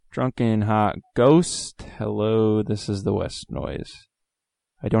Drunken Hot Ghost. Hello, this is the West Noise.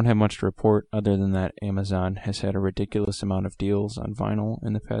 I don't have much to report other than that Amazon has had a ridiculous amount of deals on vinyl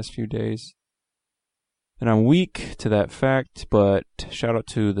in the past few days. And I'm weak to that fact, but shout out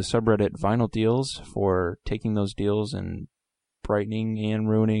to the subreddit Vinyl Deals for taking those deals and brightening and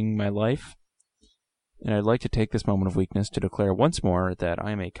ruining my life. And I'd like to take this moment of weakness to declare once more that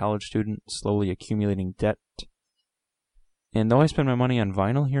I am a college student slowly accumulating debt. And though I spend my money on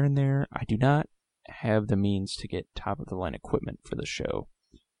vinyl here and there, I do not have the means to get top-of-the-line equipment for the show.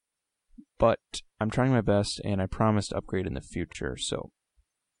 But I'm trying my best, and I promise to upgrade in the future, so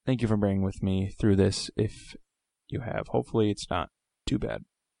thank you for bearing with me through this if you have. Hopefully it's not too bad.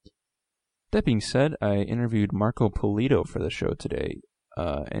 That being said, I interviewed Marco Polito for the show today,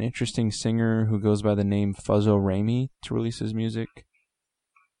 an interesting singer who goes by the name Fuzzo Rami to release his music.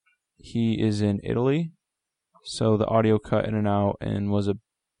 He is in Italy, so the audio cut in and out and was a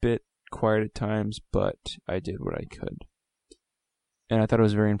bit quiet at times, but I did what I could. And I thought it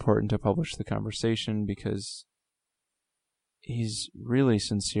was very important to publish the conversation because he's really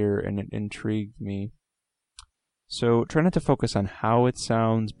sincere and it intrigued me. So try not to focus on how it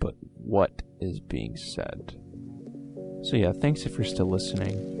sounds, but what is being said. So yeah, thanks if you're still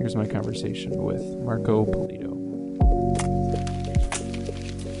listening. Here's my conversation with Marco Polito.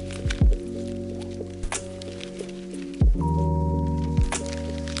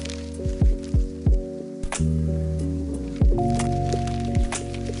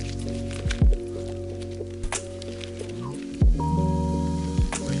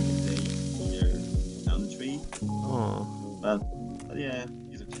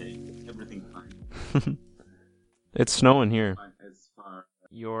 It's snowing here.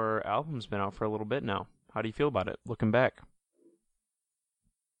 Your album's been out for a little bit now. How do you feel about it, looking back?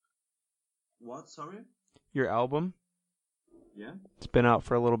 What, sorry? Your album? Yeah? It's been out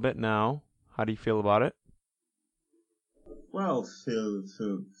for a little bit now. How do you feel about it? Well, feel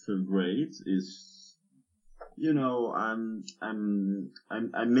great. Is, you know,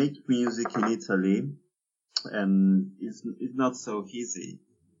 I make music in Italy, and it's not so easy.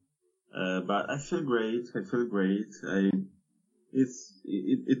 But I feel great.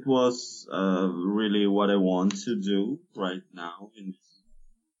 It was really what I want to do right now in this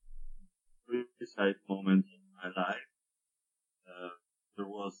really precise moment of my life. There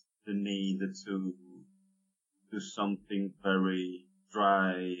was the need to do something very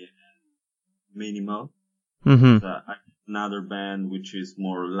dry and minimal. Mm-hmm. I have another band which is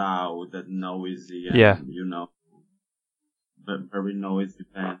more loud and noisy and, yeah. you know, very noisy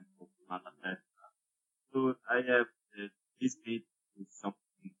band. So I have this need to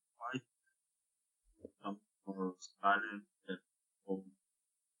something quiet, something more silent that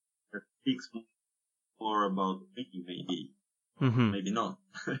speaks more about me, maybe. Mm-hmm. Maybe not.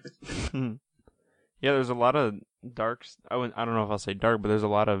 Yeah, there's a lot of dark. I don't know if I'll say dark, but there's a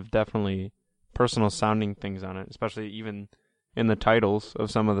lot of definitely personal sounding things on it, especially even in the titles of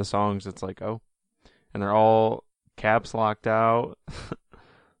some of the songs. It's like, oh, and they're all caps locked out,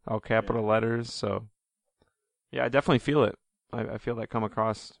 all capital letters. So, yeah, I definitely feel it. I feel that come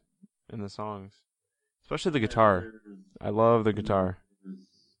across in the songs, especially the guitar. I love the guitar.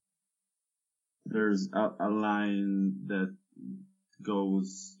 There's a line that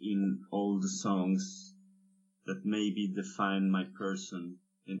goes in all the songs that maybe define my person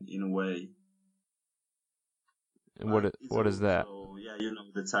in a way. And what is that? So yeah, you know,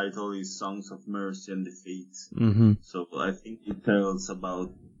 the title is Songs of Mercy and Defeat. Mm-hmm. So I think it tells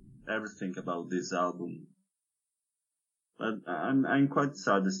about everything about this album. But I'm quite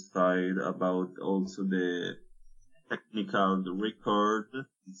satisfied about also the technical record.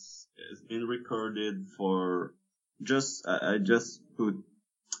 It's been recorded for I just put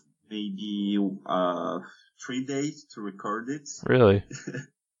maybe 3 days to record it. Really?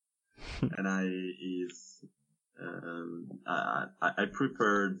 And I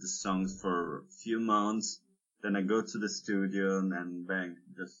prepared the songs for a few months. Then I go to the studio and bang,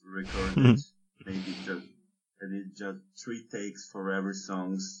 just record it. I did just 3 takes for every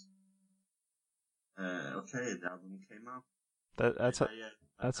songs. Okay, the album came out.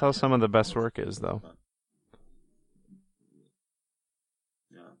 That's how some of the best work is, though.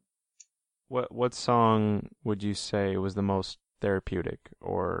 Yeah. What song would you say was the most therapeutic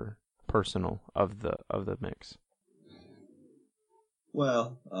or personal of the mix?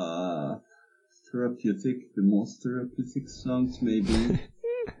 Well, therapeutic, the most therapeutic songs maybe.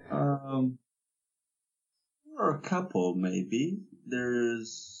 Or a couple maybe.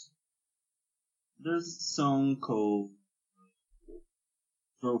 There's a song called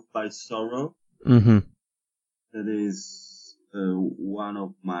Drove by Sorrow. Mm-hmm. That is one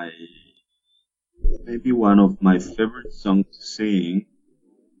of my maybe one of my favorite songs to sing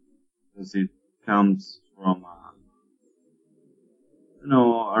because it comes from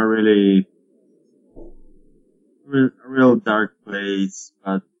a really real dark place,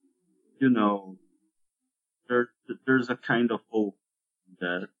 but you know there there's a kind of hope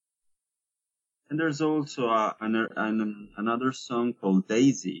there. And there's also another song called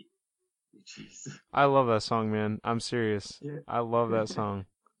Daisy, which is I love that song, man. I'm serious. yeah. I love that song.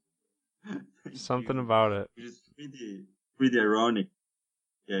 Thank Something you. about it. Which is pretty ironic.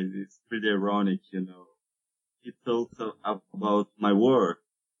 Yeah, it's pretty ironic, It's also about my work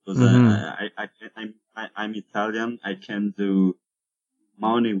because I'm Italian. I can do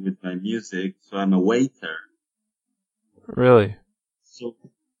money with my music, so I'm a waiter. Really? So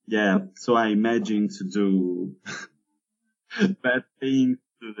yeah, so I imagine to do bad things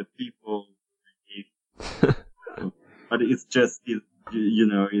to the people, but it's just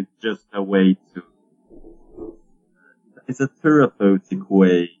it's just a way to. It's a therapeutic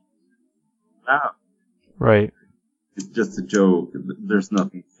way. Laugh. Right. It's just a joke. There's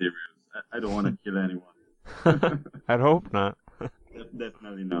nothing serious. I don't want to kill anyone. I'd hope not.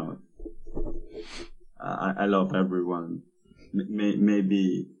 Definitely not. I love everyone. Maybe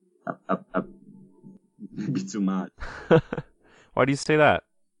maybe too much. Why do you say that?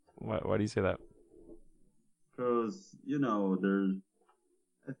 Why do you say that? Because there's.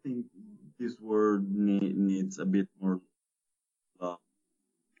 I think this world needs a bit more love.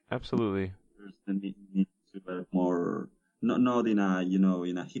 Absolutely. There's the need to have more, not in a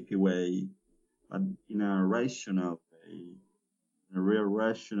hippie way, but in a rational way, in a real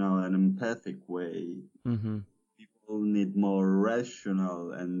rational and empathic way. Mm-hmm. People need more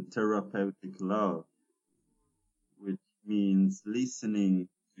rational and therapeutic love, which means listening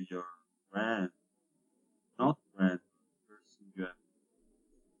to your friend, not friend, person you have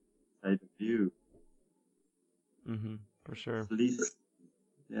inside of you. Mm-hmm. For sure. Listen.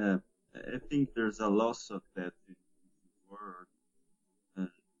 Yeah, I think there's a loss of that in the world.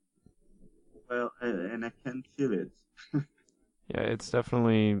 Well, and I can feel it. Yeah, it's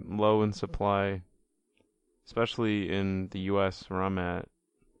definitely low in supply, especially in the U.S. where I'm at.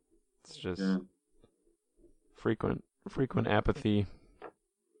 It's just frequent apathy.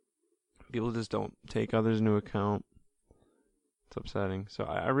 People just don't take others into account. It's upsetting. So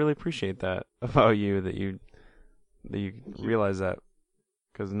I really appreciate that about you, that you realize that,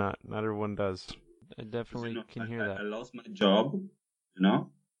 because not everyone does. I definitely can hear that. I lost my job,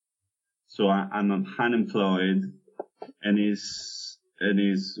 so I'm unemployed, and is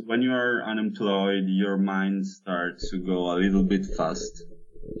when you are unemployed, your mind starts to go a little bit fast.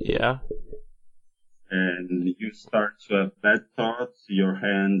 Yeah. And you start to have bad thoughts. Your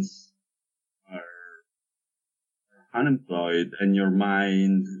hands are unemployed, and your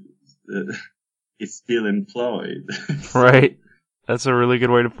mind is still employed. Right. That's a really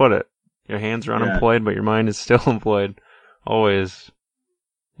good way to put it. Your hands are unemployed, but your mind is still employed. Always.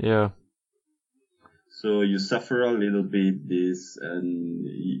 Yeah. So you suffer a little bit this, and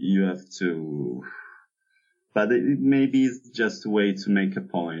you have to, but it maybe it's just a way to make a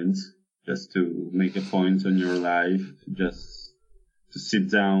point, just to make a point on your life, just to sit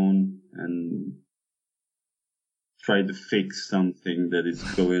down and try to fix something that is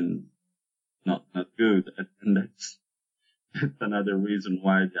going not good. And that's another reason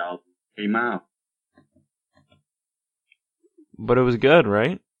why the album came out. But it was good,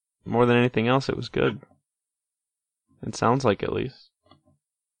 right? More than anything else, it was good. It sounds like, at least.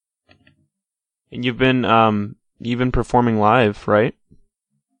 And you've been performing live, right?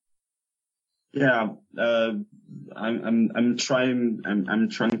 Yeah, I'm trying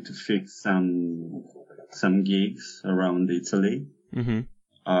to fix some gigs around Italy. Mm-hmm.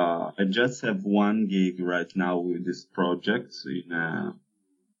 I just have one gig right now with this project in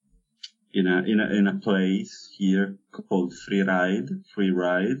a place here called Free Ride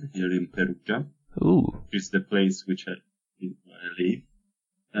here in Perugia. Ooh. It's the place which I live.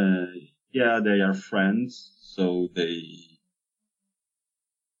 Yeah, they are friends, so they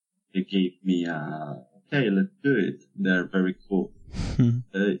gave me okay, let's do it. They're very cool.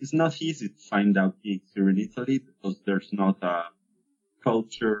 It's not easy to find out gigs here in Italy because there's not a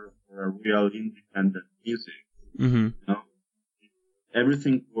culture for a real independent music. Mm-hmm.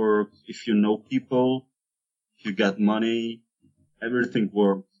 Everything works if you know people, if you got money, everything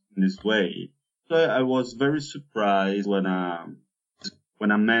works in this way. So I was very surprised when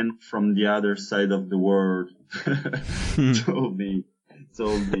a man from the other side of the world told me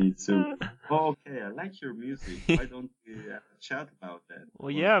to, okay, I like your music. Why don't we have a chat about that?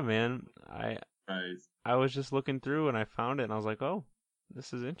 Well, yeah, man. I I was just looking through and I found it and I was like, oh,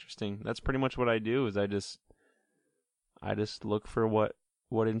 this is interesting. That's pretty much what I do. Is I just look for what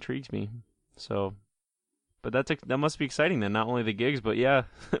intrigues me. So, but that must be exciting then. Not only the gigs, but yeah,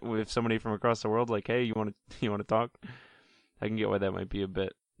 if somebody from across the world like, hey, you want to talk? I can get why that might be a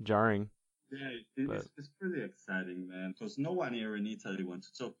bit jarring. Yeah, it's pretty exciting, man. Because no one here in Italy wants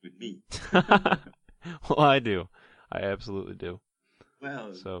to talk with me. Well, I do. I absolutely do.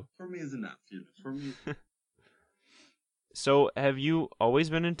 Well, so for me it's enough, For me. So, have you always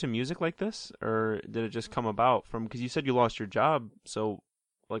been into music like this, or did it just come about from? Because you said you lost your job, so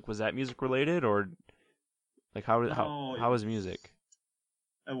like, was that music related, or like how was music?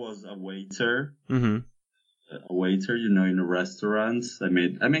 I was a waiter. Mm-hmm. A waiter, in a restaurant. I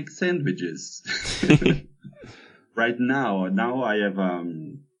make sandwiches. Right now I have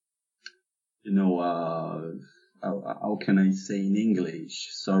how can I say in English?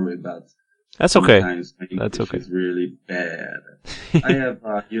 Sorry, but that's okay. Sometimes my English is really bad. I have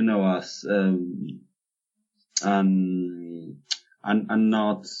a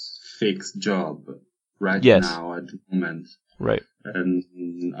not fixed job right now at the moment. Right. And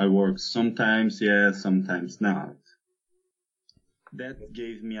I work sometimes, sometimes not. That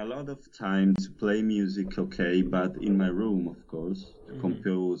gave me a lot of time to play music, okay, but in my room, of course, to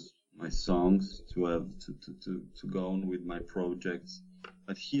compose my songs, to have to go on with my projects.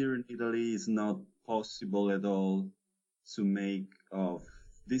 But here in Italy, it's not possible at all to make of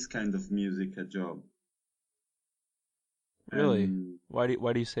this kind of music a job. Really? Why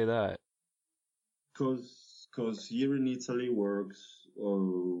do you say that? Because here in Italy works,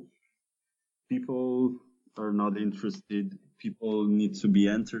 people are not interested. People need to be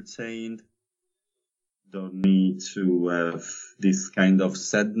entertained. Don't need to have this kind of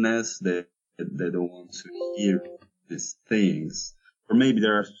sadness. They don't want to hear these things. Or maybe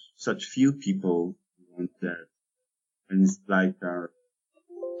there are such few people who want that. And it's like a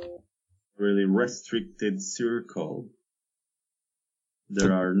really restricted circle.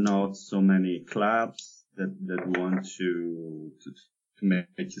 There are not so many clubs that want to make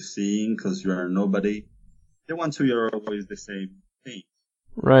you sing because you are nobody. They want to hear always the same thing.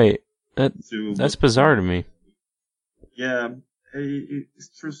 Right. That's bizarre to me. Yeah, it's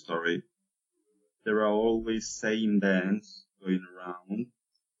true story. There are always same bands going around.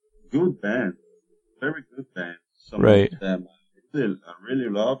 Good bands. Very good bands. Some of them I really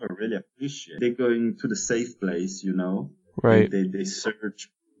love, I really appreciate. They're going to the safe place, Right. They search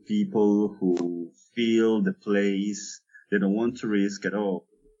people who feel the place. They don't want to risk at all.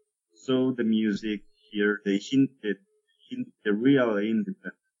 So the music here, they hinted the real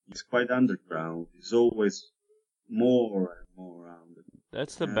independent. It's quite underground. It's always more and more around.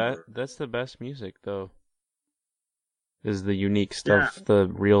 That's the best music, though. Is the unique stuff, the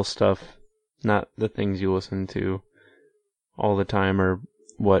real stuff, not the things you listen to all the time, or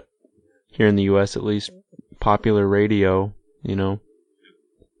what here in the U.S. at least, popular radio.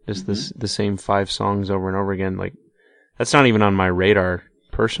 Just the same 5 songs over and over again. Like, that's not even on my radar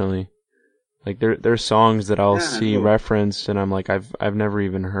personally. Like, there's songs that I'll see referenced, and I'm like, I've never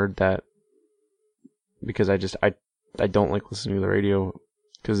even heard that, because I don't like listening to the radio,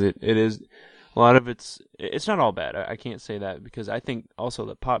 because it is a lot of it's not all bad. I can't say that, because I think also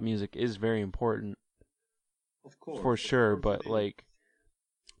that pop music is very important, of course, for sure. But like,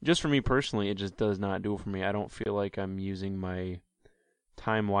 just for me personally, it just does not do it for me. I don't feel like I'm using my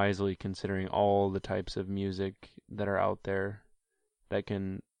time wisely, considering all the types of music that are out there that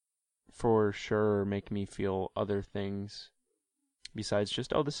can for sure make me feel other things besides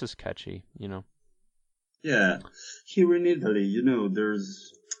just, oh, this is catchy, Yeah, here in Italy,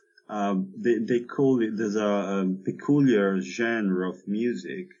 there's they call it, there's a peculiar genre of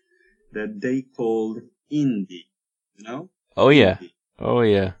music that they called indie, Oh yeah, indie. Oh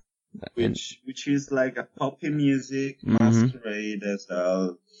yeah. Which is like a poppy music masquerade as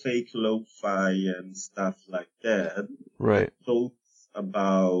a fake lo-fi and stuff like that. Right. Talks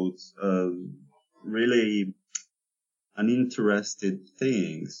about really uninterested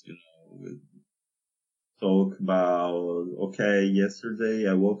things, Talk about, okay, yesterday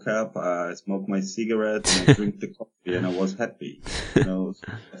I woke up, I smoked my cigarette, and I drank the coffee, and I was happy.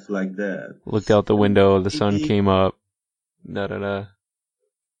 Stuff like that. Looked out the window, the sun came up. Da-da-da.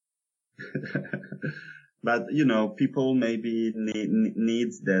 But people maybe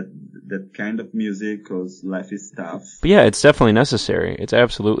needs that kind of music because life is tough. But yeah, it's definitely necessary. It's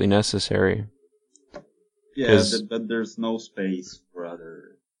absolutely necessary. Yeah, but there's no space for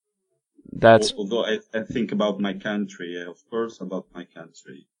other. Although I think about my country, of course, about my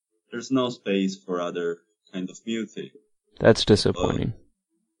country, there's no space for other kind of music. That's disappointing.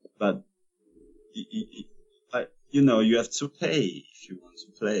 But you have to pay if you want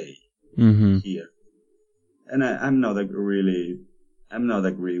to play here, and I'm not agree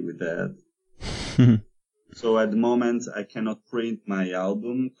with that. So at the moment, I cannot print my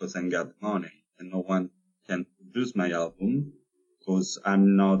album because I got money, and no one can produce my album because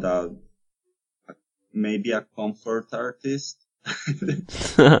I'm not maybe a comfort artist.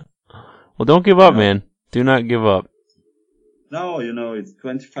 Well, don't give up, man. Do not give up. No, it's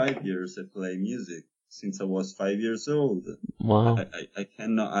 25 years I play music since I was 5 years old. Wow. I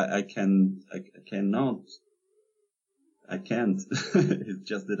can't. It's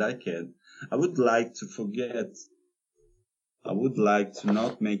just that I can't. I would like to forget. I would like to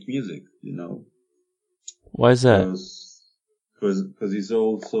not make music, Why is that? Because it's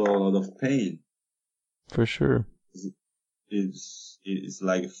also a lot of pain. For sure. It's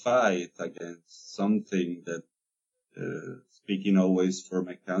like a fight against something that, speaking always for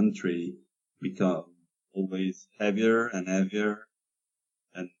my country, become always heavier and heavier,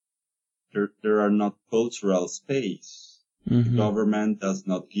 and there are not cultural space. The government does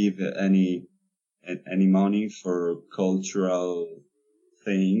not give any money for cultural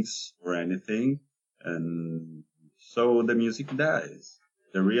things or anything, and so the music dies.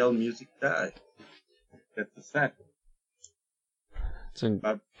 The real music dies. That's a fact. It's an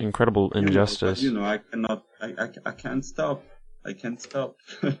incredible injustice. I cannot. I can't stop. I can't stop.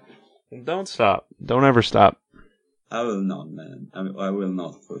 Don't stop. Don't ever stop. I will not, man. I will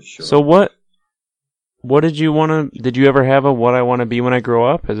not for sure. So what did you want to... Did you ever have a what I want to be when I grow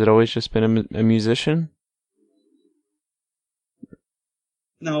up? Has it always just been a musician?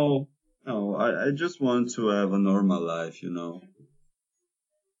 No. I just want to have a normal life,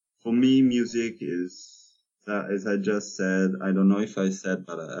 For me, music is, as I just said, I don't know if I said,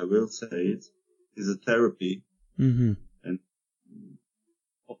 but I will say it, is a therapy. And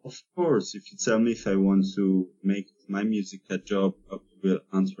of course, if you tell me if I want to make my music a job, I will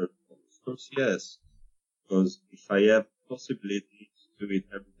answer, of course, yes. Because if I have possibility to do it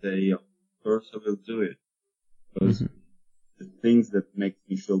every day, of course I will do it. Because the things that make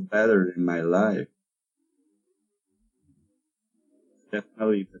me feel better in my life,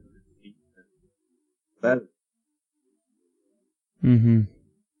 definitely the things that better.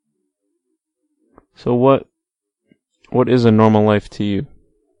 So what is a normal life to you?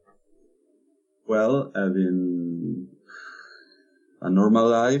 Well, having a normal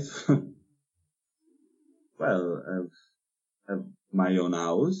life, well, I have my own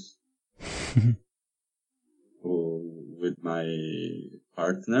house with my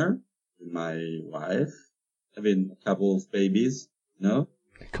partner, with my wife, having a couple of babies, a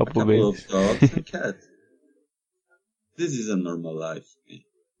couple of dogs and cats. This is a normal life for me.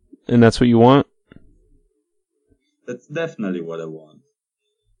 And that's what you want? That's definitely what I want.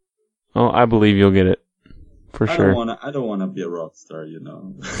 Oh, I believe you'll get it. For sure. I don't want to be a rock star,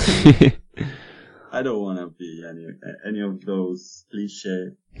 I don't want to be any of those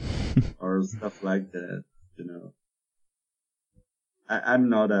cliché or stuff like that, I'm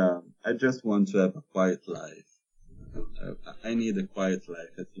not I just want to have a quiet life. I need a quiet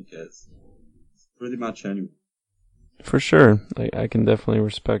life, I think, as pretty much anyone. For sure. I can definitely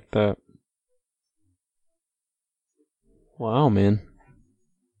respect that. Wow, man.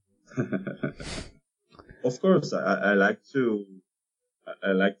 Of course, I like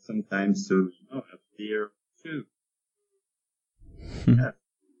sometimes to, have beer too. Yeah.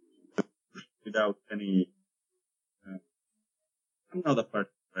 Without any, I'm not a party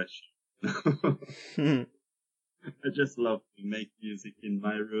crasher. I just love to make music in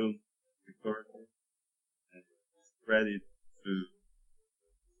my room, record it, and spread it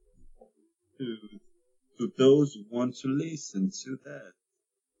to those who want to listen to that.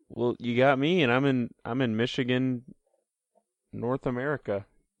 Well, you got me, and I'm in Michigan, North America,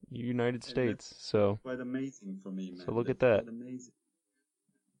 United States. So quite amazing for me, man. So look at that.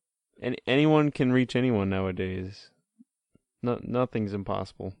 And anyone can reach anyone nowadays. Nothing's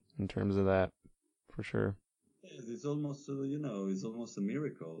impossible in terms of that, for sure. Yes, it's almost it's almost a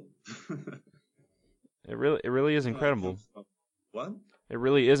miracle. It really is incredible. What? It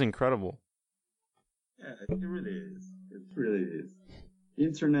really is incredible. Yeah, it really is. It really is.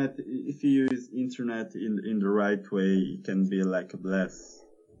 Internet, if you use internet in the right way, it can be like a bless.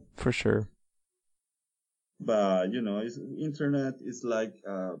 For sure. But internet is like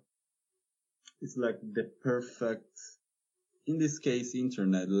it's like the perfect. In this case,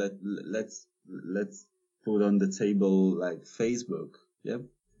 internet. Let's put on the table like Facebook. Yep,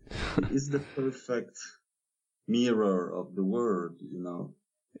 it's the perfect mirror of the world.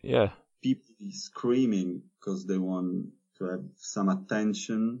 Yeah. People screaming because they want to have some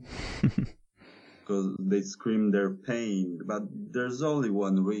attention. because they scream their pain, but there's only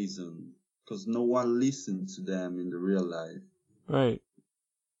one reason, because no one listens to them in the real life. Right.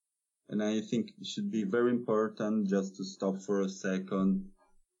 And I think it should be very important just to stop for a second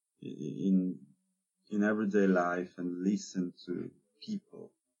in everyday life and listen to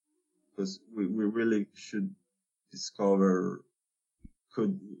people, because we really should discover, we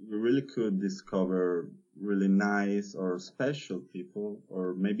really could discover really nice or special people,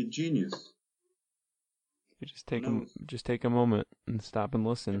 or maybe genius. You just take a moment and stop and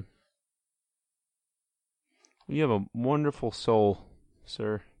listen. You have a wonderful soul,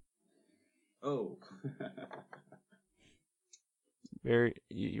 sir. Oh.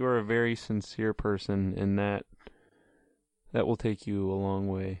 You are a very sincere person, and that will take you a long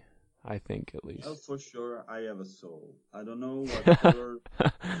way, I think, at least. Well, for sure, I have a soul. I don't know what color,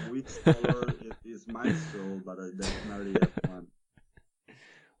 which color is my soul, but I definitely have one.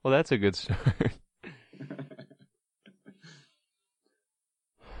 Well, that's a good start.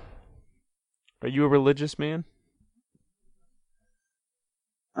 Are you a religious man?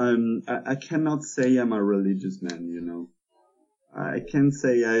 I cannot say I'm a religious man, you know. I can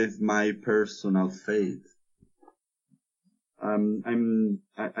say I have my personal faith. I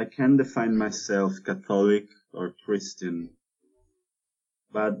can define myself Catholic or Christian,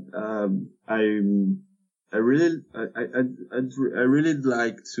 but I really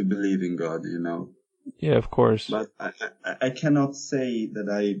like to believe in God, you know. Yeah, of course. But I cannot say that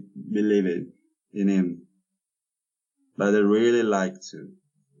I believe in Him, but I really like to.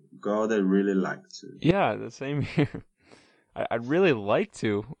 God, I really like to. Yeah, the same here. I'd really like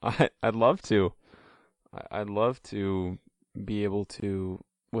to. I'd love to. I'd love to be able to,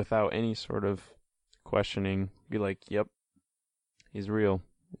 without any sort of questioning, be like, yep, he's real.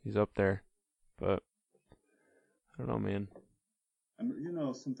 He's up there. But I don't know, man. You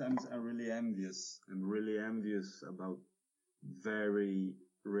know, sometimes I'm really envious. I'm really envious about very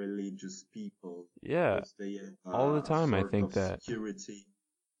religious people. Yeah, they have, all the time I think that. Security.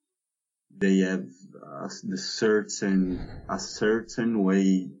 They have a certain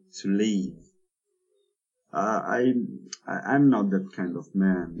way to live. I'm not that kind of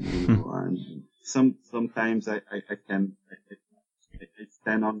man, you know. Sometimes I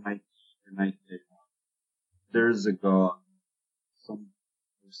stand on my feet and I say, there's a God.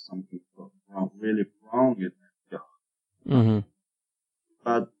 There's something wrong, really wrong with that God. Mm-hmm.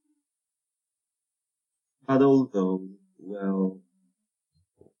 But although, well,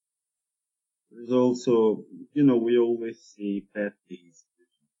 there's also, you know, we always see bad things.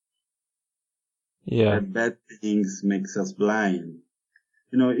 Yeah. Our bad things makes us blind.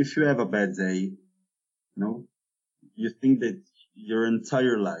 You know, if you have a bad day, you know, you think that your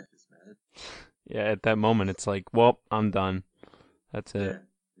entire life is bad. Yeah, at that moment it's like, well, I'm done. That's it. Yeah.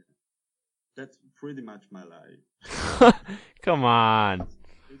 That's pretty much my life. Come on.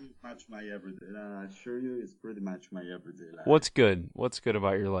 Pretty much my everyday. I assure you, it's pretty much my everyday life. What's good? What's good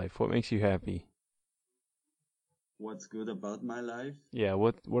about your life? What makes you happy? What's good about my life? Yeah,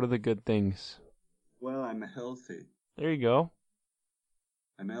 what are the good things? Well, I'm healthy. There you go.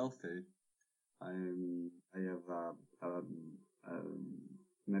 I'm healthy. I have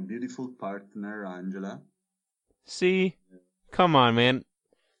my beautiful partner, Angela. See? Come on, man.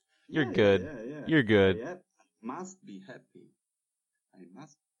 You're good. Yeah. You're good. I must be happy. I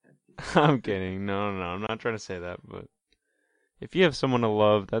must be happy. I'm kidding. No, I'm not trying to say that, but if you have someone to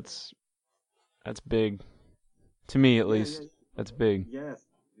love, that's big. To me, at least, that's big. Yes,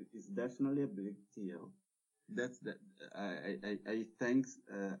 it's definitely a big deal. That's that. I thanks.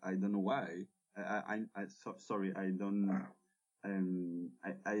 I don't know why. Sorry. I don't.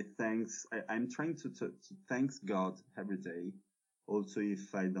 I thanks. I'm trying to thanks God every day. Also,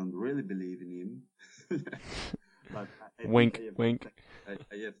 if I don't really believe in Him. But wink. I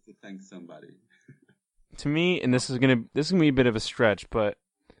have to thank somebody. To me, and this is gonna be a bit of a stretch, but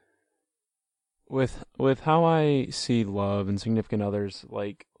with how I see love and significant others,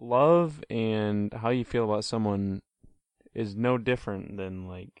 like love and how you feel about someone is no different than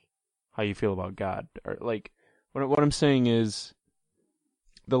like how you feel about God. Or like what I'm saying is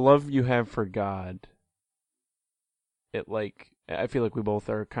the love you have for God. It like I feel like we both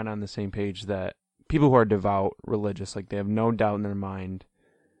are kind of on the same page that people who are devout, religious, like they have no doubt in their mind.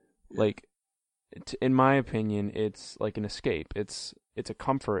 Like, in my opinion, it's like an escape. It's a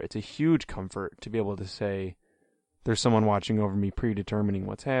comfort. It's a huge comfort to be able to say, there's someone watching over me, predetermining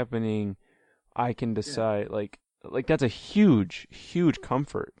what's happening. I can decide. Like that's a huge, huge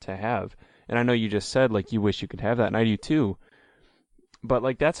comfort to have. And I know you just said like you wish you could have that, and I do too. But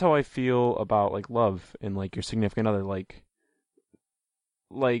like that's how I feel about like love and like your significant other. Like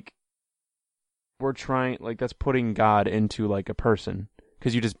we're trying, like, that's putting God into, like, a person.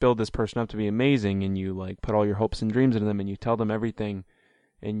 Because you just build this person up to be amazing, and you, like, put all your hopes and dreams into them, and you tell them everything,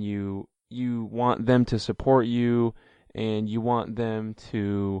 and you want them to support you, and you want them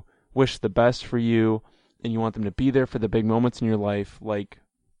to wish the best for you, and you want them to be there for the big moments in your life. Like,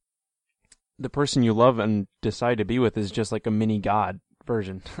 the person you love and decide to be with is just like a mini God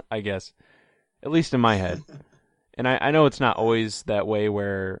version, I guess. At least in my head. And I know it's not always that way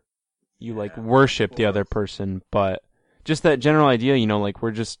where you, like, worship the other person, but just that general idea, you know, like,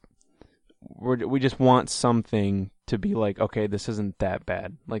 we just want something to be like, okay, this isn't that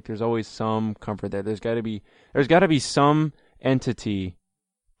bad. Like, there's always some comfort there. There's got to be some entity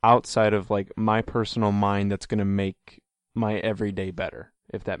outside of, like, my personal mind that's going to make my everyday better,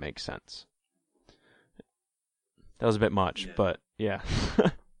 if that makes sense. That was a bit much, but yeah.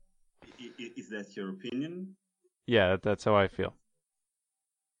 Is that your opinion? Yeah, that's how I feel.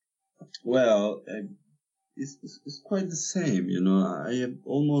 Well, it's quite the same, you know. I have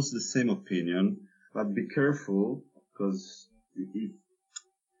almost the same opinion, but be careful, because if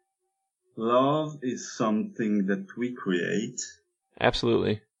love is something that we create.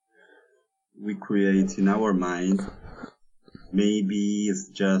 Absolutely. We create in our mind. Maybe it's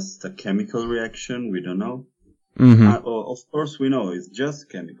just a chemical reaction, we don't know. Mm-hmm. Of course we know it's just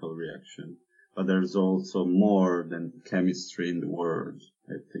chemical reaction, but there's also more than chemistry in the world.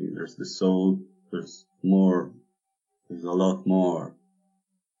 I think there's the soul, there's a lot more.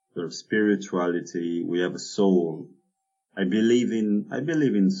 There's spirituality, we have a soul. I believe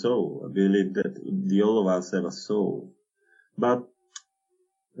in soul. I believe that all of us have a soul. But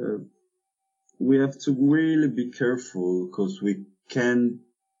we have to really be careful, because we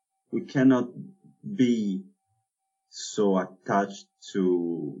cannot be so attached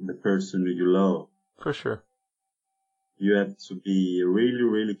to the person you love. For sure. You have to be really,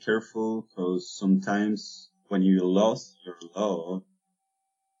 really careful, because sometimes when you lost your love,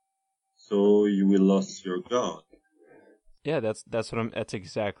 so you will lose your God. Yeah, that's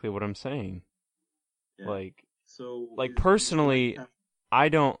exactly what I'm saying. Yeah. Like personally, I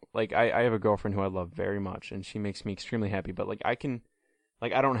don't, like, I have a girlfriend who I love very much, and she makes me extremely happy, but, like, I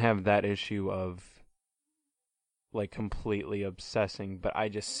don't have that issue of, like, completely obsessing, but I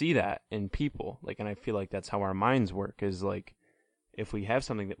just see that in people, like, and I feel like that's how our minds work, is, like, if we have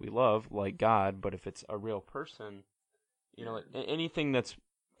something that we love, like God, but if it's a real person, you know, like, anything that's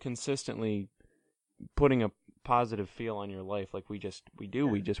consistently putting a positive feel on your life, like we just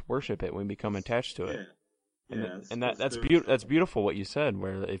worship it, we become attached to it. And that's beautiful what you said,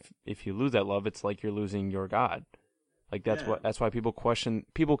 where if you lose that love, it's like you're losing your God. Like, that's why people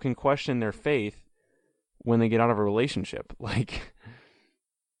can question their faith when they get out of a relationship. Like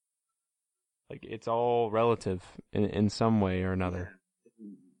it's all relative in some way or another.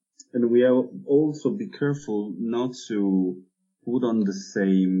 And we have also be careful not to put on the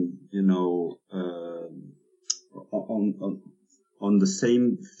same, you know, on the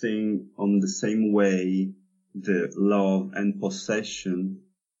same thing, on the same way, the love and possession,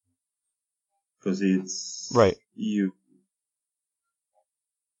 because it's right.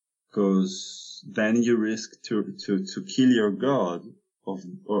 Because then you risk to kill your God,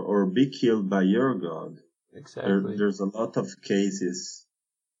 or be killed by your God. Exactly. There's a lot of cases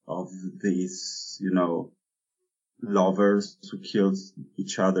of these, you know, lovers who killed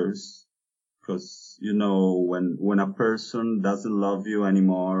each others, because, you know, when a person doesn't love you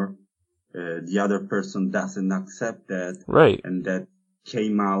anymore, the other person doesn't accept that, right? And that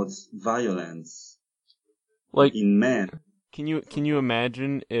came out violence, like in men. Can you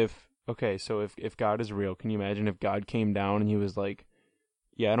imagine if God is real? Can you imagine if God came down and he was like,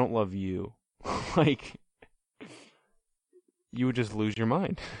 "Yeah, I don't love you," like, you would just lose your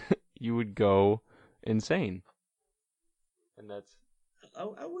mind. You would go insane. And that's.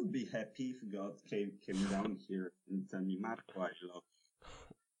 I would be happy if God came down here and tell me, "Marco, I love you."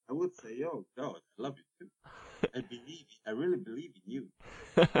 I would say, "Oh God, I love you too. I really believe in you.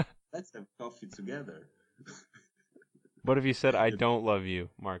 Let's have coffee together." What if you said, "I don't love you,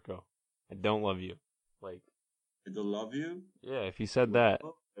 Marco. I don't love you." Like, I don't love you? Yeah, if you said that.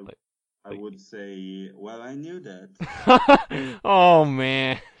 I would say, "Well, I knew that." Oh,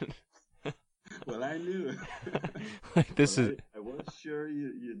 man. Well, I knew. Like, this is. I was sure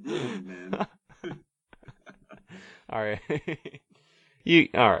you did, man. All right.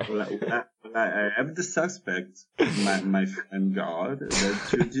 All right. Well, I have the suspect, my friend God, that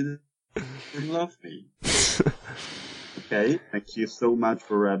you didn't love me. Okay, thank you so much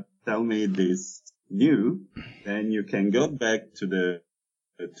for telling me this new. Then you can go back to the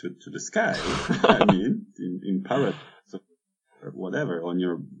sky. I mean, in paradise. So, or whatever on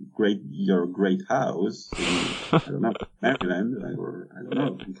your great house in, I don't know, Maryland or I don't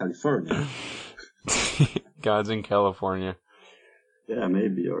know, in California. God's in California. Yeah,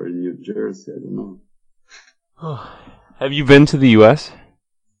 maybe, or in New Jersey, I don't know. Have you been to the U.S.?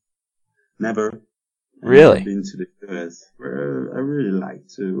 Never. Really? I've been to the U.S. Where I really like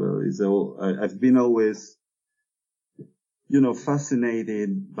to. I've been always,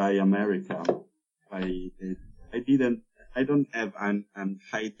 fascinated by America. I don't have an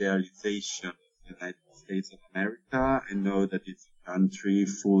idealization of the United States of America. I know that it's a country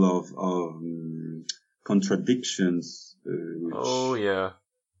full of contradictions.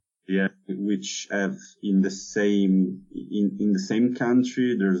 Which have in the same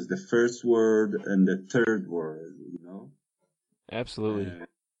country, there's the first word and the third word, Absolutely.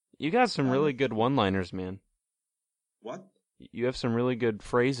 You got some really good one-liners, man. What? You have some really good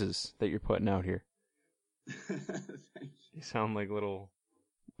phrases that you're putting out here. You sound like little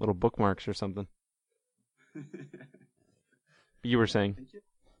bookmarks or something. You were saying? Thank you.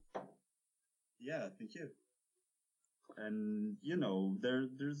 Yeah, thank you. And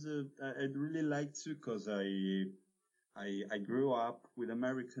I'd really like to, cause I grew up with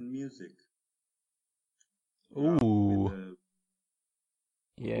American music. Ooh.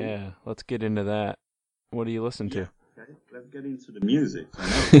 Yeah, let's get into that. What do you listen to? Okay, let's get into the music. I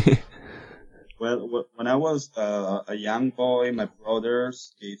know. Well, when I was a young boy, my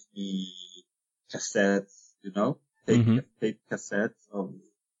brothers gave me cassettes, tape cassettes of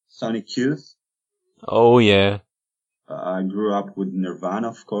Sonic Youth. Oh, yeah. I grew up with Nirvana,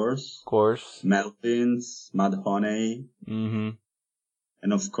 of course. Of course. Melvins, Mudhoney. Mm-hmm.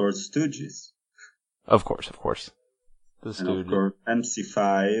 And of course, Stooges. Of course. The Stooges. And of course,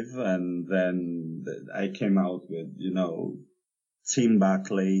 MC5. And then I came out with, Tim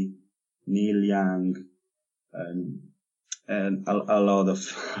Buckley, Neil Young, and a lot of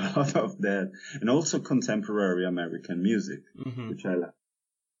that. And also contemporary American music, which I like.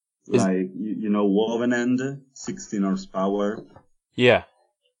 Like, Wovenend, 16 Horsepower. Yeah.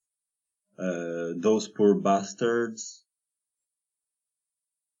 Those Poor Bastards.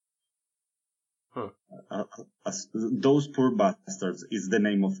 Huh. Those Poor Bastards is the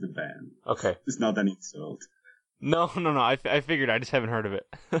name of the band. Okay. It's not an insult. No. I figured. I just haven't heard of it.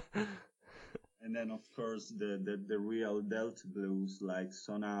 And then, of course, the real Delta blues like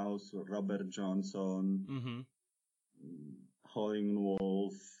Son House or Robert Johnson, Howlin'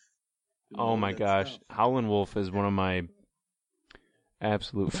 Wolf. Oh my gosh, Howlin' Wolf is one of my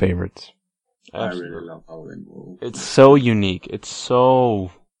absolute favorites. Absolutely. I really love Howlin' Wolf. It's so unique. It's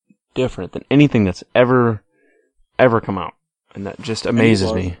so different than anything that's ever come out, and that just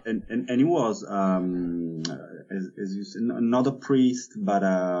amazes me. And he was, as you said, not a priest, but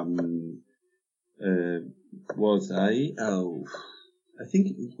I think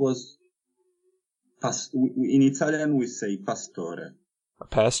it was. In Italian, we say pastore. A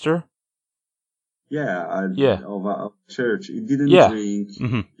pastor? Yeah, of a church. He didn't drink.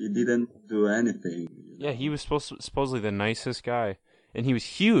 Mm-hmm. He didn't do anything. Yeah, he was supposedly the nicest guy, and he was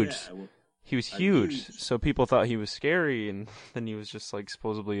huge. Yeah, he was huge, so people thought he was scary, and then he was just like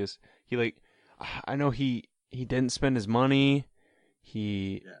supposedly I know he didn't spend his money.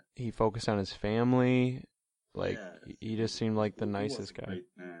 He focused on his family. He just seemed like the nicest guy.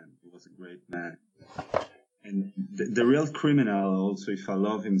 He was a great man. And the real criminal also, if I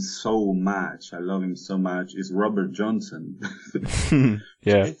love him so much, is Robert Johnson.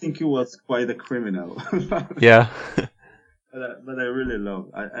 Yeah. I think he was quite a criminal. Yeah. But I really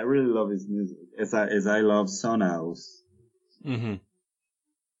love his music, as I love Son House. Mm-hmm.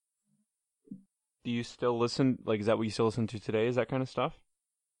 Do you still listen, is that what you still listen to today, is that kind of stuff?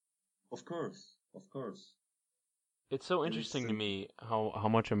 Of course. It's so interesting to me how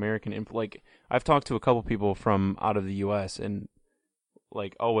much American I've talked to a couple people from out of the U.S. and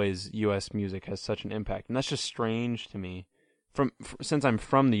always U.S. music has such an impact, and that's just strange to me since I'm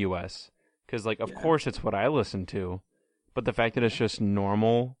from the U.S. because of course it's what I listen to, but the fact that it's just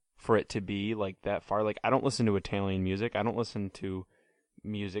normal for it to be that far. I don't listen to Italian music. I don't listen to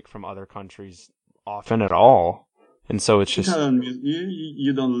music from other countries often at all. And so it's just Italian music.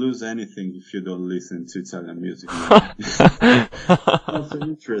 You don't lose anything if you don't listen to Italian music. Also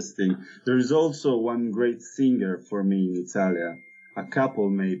interesting. There is also one great singer for me in Italia. A couple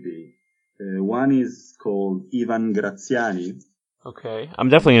maybe. One is called Ivan Graziani. Okay, I'm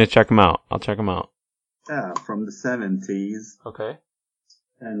definitely gonna check him out. I'll check him out. Yeah, from the 70s. Okay.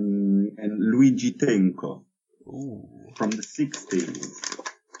 And Luigi Tenco. Ooh. From the 60s.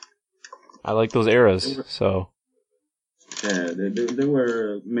 I like those eras. So. Yeah, they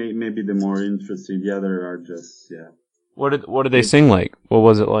were maybe the more interesting. The other are just What did they sing like? What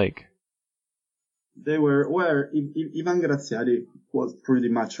was it like? They were, well, Ivan Graziani was pretty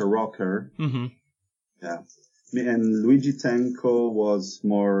much a rocker. Mm-hmm. Yeah. And Luigi Tenco was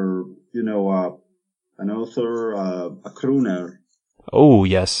more, an author, a crooner. Oh,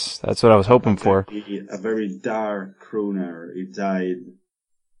 yes. That's what I was hoping for. A very dark crooner. He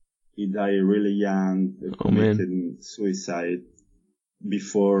died really young, committed suicide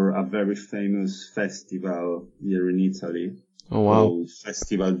before a very famous festival here in Italy. Oh, wow. Called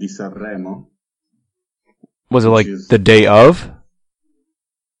Festival di Sanremo. Was it like the day of?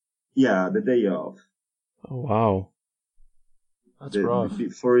 Yeah, the day of. Oh, wow. That's rough.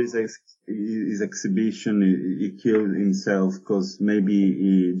 Before his exhibition, he killed himself because maybe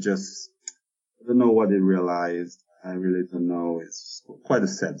he just, I don't know what he realized. I really don't know. It's quite a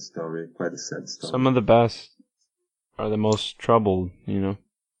sad story. Some of the best are the most troubled,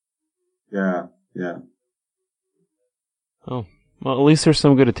 Yeah. Oh, well, at least there's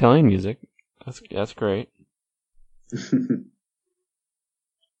some good Italian music. That's great.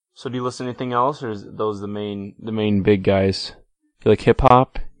 So do you listen to anything else, or is those the main big guys? You like hip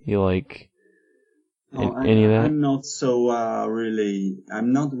hop? You like any of that? I'm not so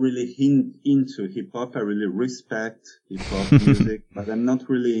I'm not really into hip hop. I really respect hip hop music, but I'm not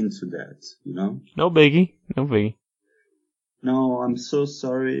really into that. No biggie. No, I'm so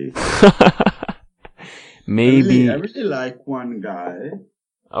sorry. Maybe I really like one guy.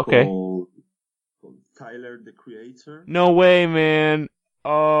 Okay. Called Tyler, the Creator. No way, man.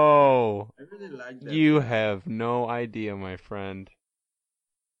 Oh. I really like that. You have no idea, my friend.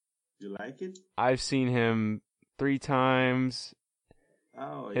 You like it? I've seen him 3 times.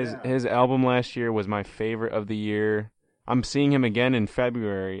 Oh, His album last year was my favorite of the year. I'm seeing him again in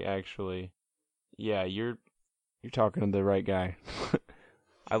February, actually. Yeah, you're talking to the right guy.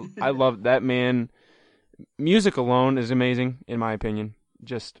 I love that man. Music alone is amazing, in my opinion,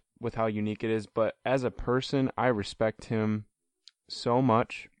 just with how unique it is. But as a person, I respect him so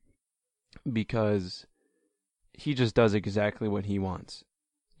much because he just does exactly what he wants.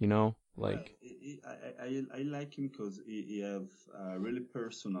 Like I like him because he have a really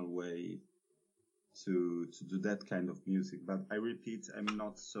personal way to do that kind of music. But I repeat, I'm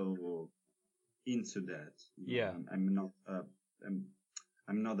not so into that. Yeah, I'm not.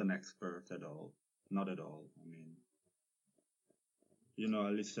 I'm not an expert at all. Not at all. I mean, I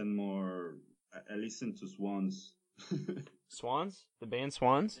listen more. I listen to Swans. Swans? The band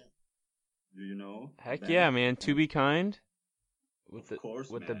Swans? Do you know? Heck yeah, man. To Be Kind. With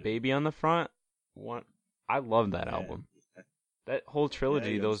the baby on the front. I love that album. That whole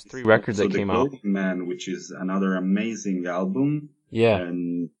trilogy, those 3 records that came out. Man, which is another amazing album. Yeah.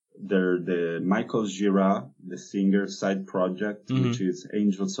 And the Michael Gira, the singer side project, which is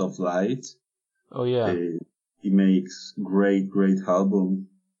Angels of Light. Oh yeah. He makes great album.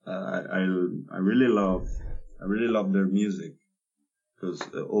 I really love their music because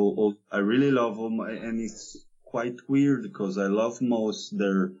I really love all and it's quite weird because I love most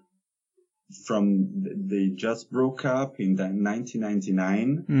they just broke up in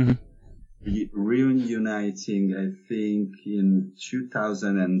 1999, reuniting I think in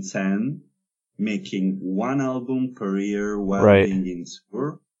 2010, making 1 album per year while being in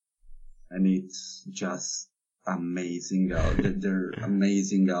tour, and it's just amazing. They're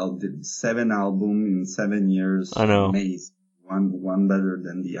amazing. 7 albums in 7 years. I know. Amazing. One better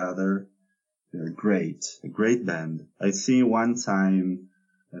than the other. They're great. A great band. I seen one time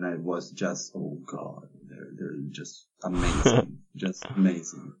and I was just, oh God, they're just amazing. Just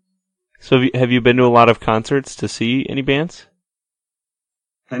amazing. So have you been to a lot of concerts to see any bands?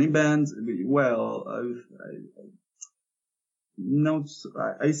 Any bands? Well,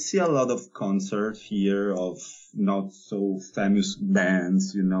 I see a lot of concerts here of not so famous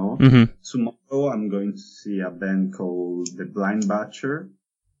bands, Tomorrow I'm going to see a band called The Blind Butcher.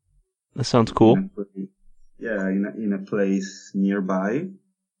 That sounds cool. In a place nearby.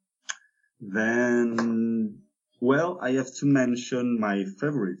 Then, well, I have to mention my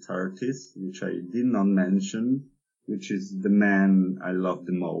favorite artist, which I did not mention, which is the man I love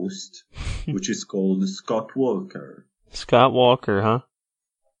the most, which is called Scott Walker. Scott Walker, huh?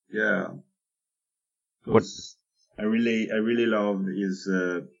 Yeah. What? I really love his,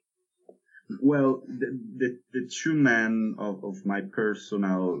 the 2 men of my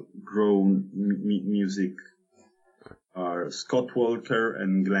personal grown music are Scott Walker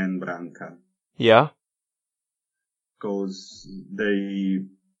and Glenn Branca. Yeah. Because they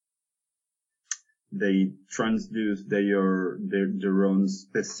transduce their own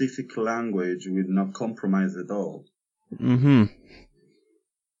specific language with no compromise at all. Mm-hmm.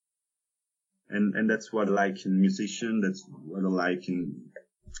 and that's what I like in musician. That's what I like in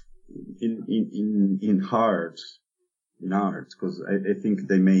art, because I think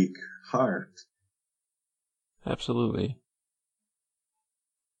they make art. Absolutely.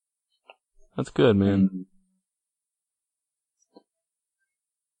 That's good, man. And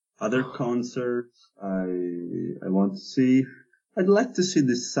other concerts I want to see. I'd like to see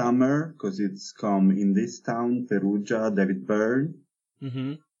this summer, because it's come in this town, Perugia, David Byrne.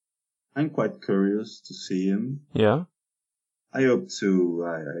 Mm-hmm. I'm quite curious to see him. Yeah? I hope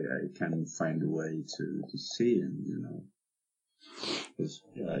I can find a way to see him, you know. Because,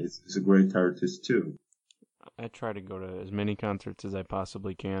 yeah, he's a great artist too. I try to go to as many concerts as I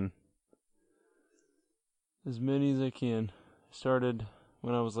possibly can. As many as I can. Started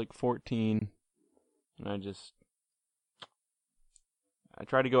when I was like 14, and I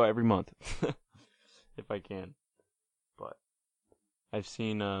try to go every month, if I can. But I've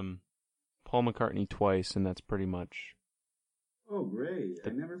seen Paul McCartney twice, and that's pretty much... Oh, great. I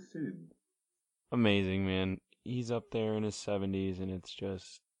never seen him. Amazing, man. He's up there in his 70s, and it's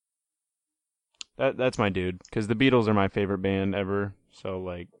just... That's my dude, because the Beatles are my favorite band ever, so,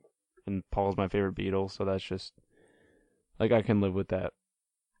 like... And Paul's my favorite Beatle, so that's just... Like, I can live with that,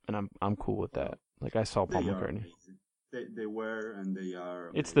 and I'm cool with that. Like, I saw Paul McCartney. They were, and they are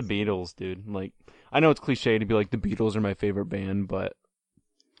amazing. It's the Beatles, dude. Like, I know it's cliche to be like, the Beatles are my favorite band, but...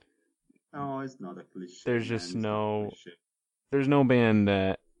 No, it's not a cliche. There's just there's no band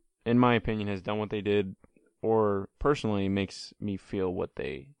that, in my opinion, has done what they did, or personally makes me feel what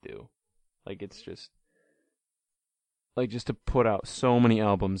they do. Like, it's just... Like, just to put out so many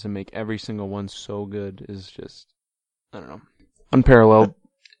albums and make every single one so good is just... I don't know. Unparalleled,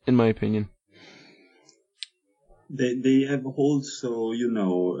 in my opinion. They have also, you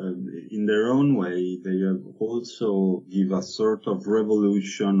know, in their own way, they have also give a sort of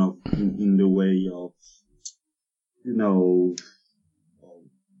revolution in the way of, you know,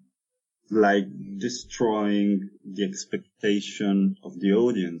 like destroying the expectation of the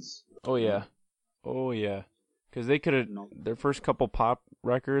audience. Oh yeah. Because they could have, their first couple pop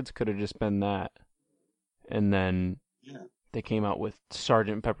records could have just been that. And then they came out with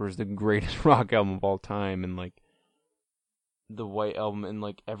Sgt. Pepper's, the greatest rock album of all time, and like the White Album, and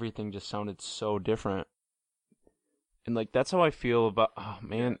like everything just sounded so different. And like that's how I feel about, oh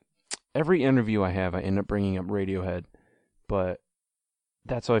man, every interview I have, I end up bringing up Radiohead, but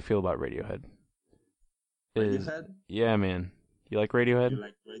that's how I feel about Radiohead. Radiohead? Yeah, man. You like Radiohead? You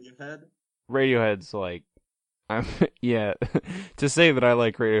like Radiohead? Radiohead's like, yeah. To say that I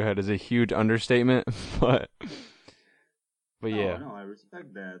like Radiohead is a huge understatement, but yeah. No, I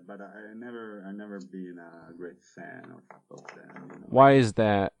respect that, but I never been a great fan of them. You know? Why is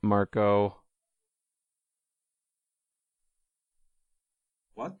that, Marco?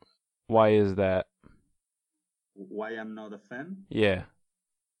 What? Why is that? Why I'm not a fan? Yeah.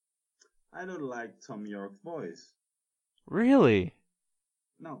 I don't like Tom York's voice. Really?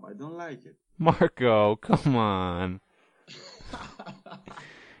 No, I don't like it. Marco, come on.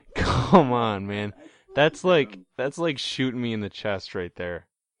 Come on, man. That's like shooting me in the chest right there.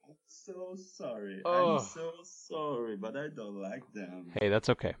 I'm so sorry. Oh. I'm so sorry, but I don't like them. Hey, that's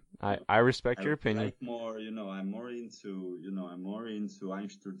okay. I respect your opinion. Like more, you know, I'm more into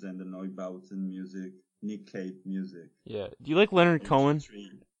Einstürzen and the Neubauten music, Nick Cave music. Yeah. Do you like Leonard Cohen?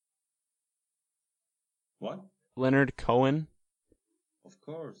 What? Leonard Cohen? Of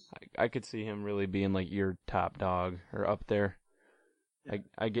course. I could see him really being like your top dog or up there. Yeah.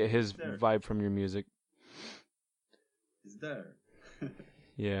 I get his vibe from your music. He's there.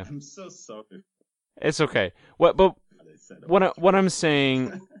 Yeah. I'm so sorry. It's okay. What I'm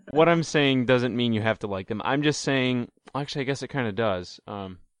saying doesn't mean you have to like them. I'm just saying, actually I guess it kind of does. Well,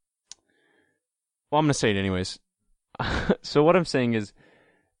 I'm going to say it anyways. So what I'm saying is,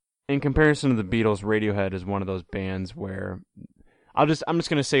 in comparison to the Beatles, Radiohead is one of those bands where I'm just going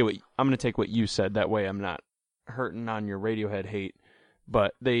to say I'm going to take what you said, that way I'm not hurting on your Radiohead hate,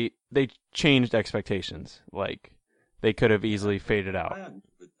 but they changed expectations. Like, they could have easily faded out. I agree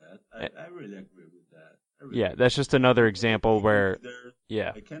with that. I really agree with that. Yeah, that's just another example where,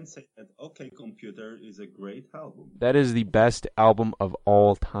 yeah. I can say that OK Computer is a great album. That is the best album of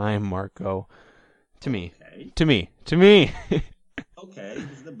all time, Marco. To me. Okay,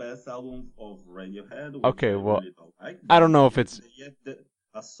 it's the best album of Radiohead. Okay, well, really like. I don't know if it's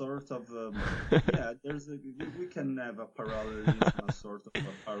a sort of we can have a parallelism, a sort of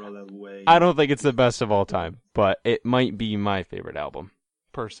a parallel way. I don't think it's the best of all time, but it might be my favorite album,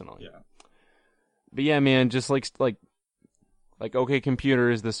 personally. Yeah. But yeah, man, just like OK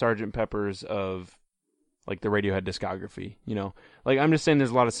Computer is the Sgt. Pepper's of like the Radiohead discography, you know. Like, I'm just saying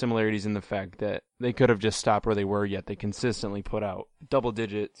there's a lot of similarities in the fact that they could have just stopped where they were, yet they consistently put out double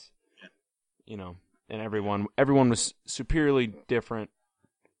digits, you know, and everyone was superiorly different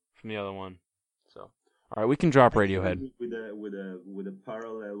from the other one. So, all right, we can drop Radiohead. With a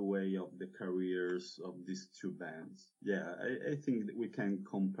parallel way of the careers of these two bands. Yeah, I think that we can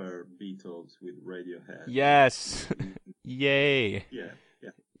compare Beatles with Radiohead. Yes. Yay. Yeah.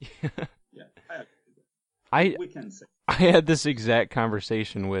 We can say. I had this exact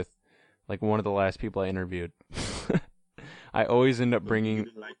conversation with like one of the last people I interviewed. I always end up bringing. You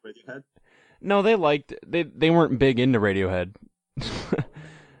didn't like Radiohead? No, they weren't big into Radiohead.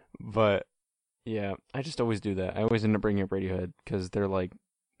 But yeah, I just always do that. I always end up bringing up Radiohead because they're like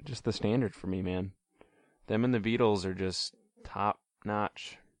just the standard for me, man. Them and the Beatles are just top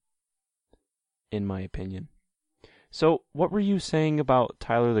notch, in my opinion. So, what were you saying about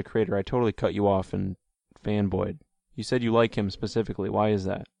Tyler, the Creator? I totally cut you off and fanboyed. You said you like him specifically. Why is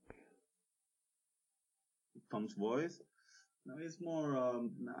that? Tom's voice? No, it's more.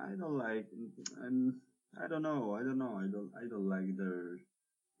 I don't like, and I don't know. I don't like their.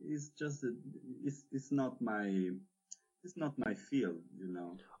 It's just it's not my field, you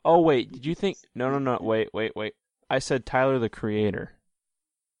know. Oh wait, did you think? No. Wait. I said Tyler, the Creator.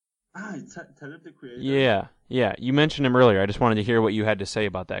 Tyler, the Creator. Yeah. You mentioned him earlier. I just wanted to hear what you had to say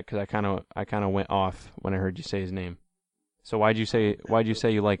about that because I kind of went off when I heard you say his name. So why'd you say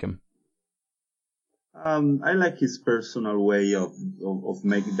you like him? I like his personal way of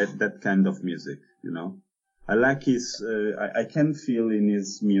making that kind of music, you know. I like his. I can feel in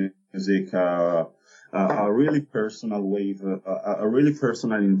his music a really personal way, a really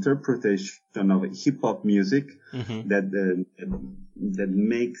personal interpretation of hip hop music that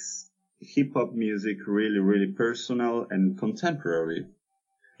makes hip hop music really, really personal and contemporary,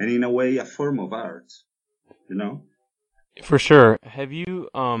 and in a way a form of art, you know. For sure. Have you,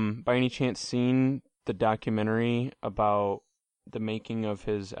 by any chance, seen the documentary about the making of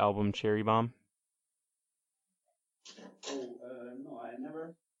his album Cherry Bomb? No, I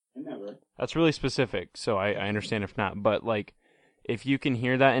never. That's really specific, so I understand if not. But, like, if you can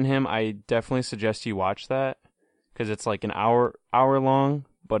hear that in him, I definitely suggest you watch that, because it's like an hour long,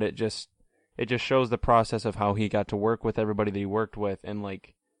 but it just shows the process of how he got to work with everybody that he worked with, and,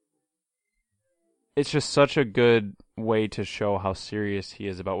 like, it's just such a good way to show how serious he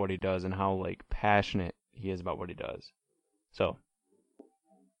is about what he does and how, like, passionate he is about what he does. So.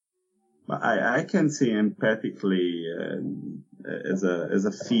 I can see empathically as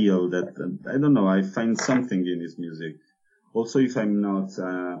a feel that I don't know. I find something in his music. Also, if I'm not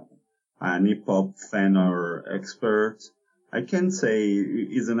an hip hop fan or expert, I can say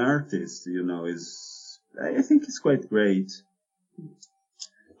he's an artist. You know, I think he's quite great,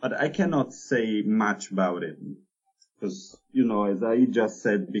 but I cannot say much about it because, you know, as I just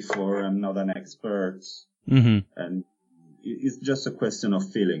said before, I'm not an expert, and it's just a question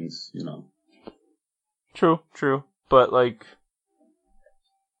of feelings, you know. True. But like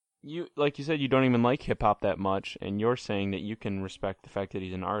you said, you don't even like hip hop that much, and you're saying that you can respect the fact that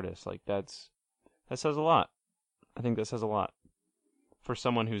he's an artist. Like that says a lot. I think that says a lot for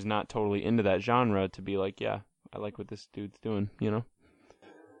someone who's not totally into that genre to be like, yeah, I like what this dude's doing. You know,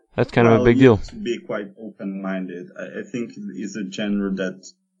 that's kind of a big deal. To be quite open-minded, I think it's a genre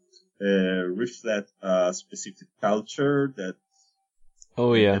that reflects a specific culture that.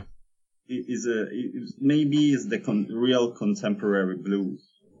 Oh yeah. Maybe is the real contemporary blues,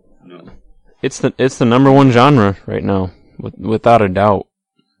 you know. It's the number one genre right now, without a doubt.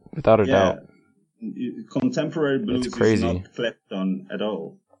 Without a doubt. Contemporary blues is not slept on at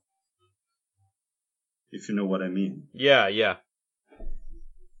all. If you know what I mean. Yeah.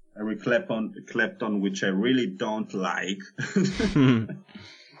 Eric Clapton, which I really don't like.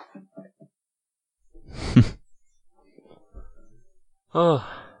 Oh.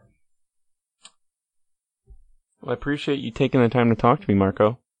 Well, I appreciate you taking the time to talk to me,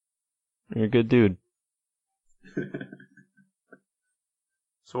 Marco. You're a good dude.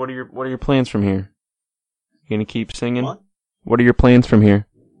 So what are your plans from here? You gonna keep singing? What are your plans from here?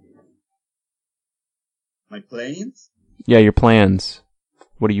 My plans? Yeah, your plans.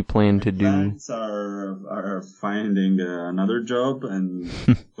 What do you plan to do? Plans are finding another job and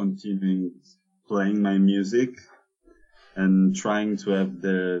continuing playing my music and trying to have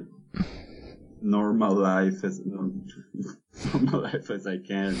the normal life as I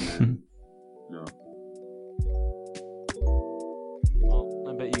can. And, no. Well,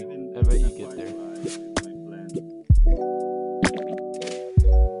 I bet you get there.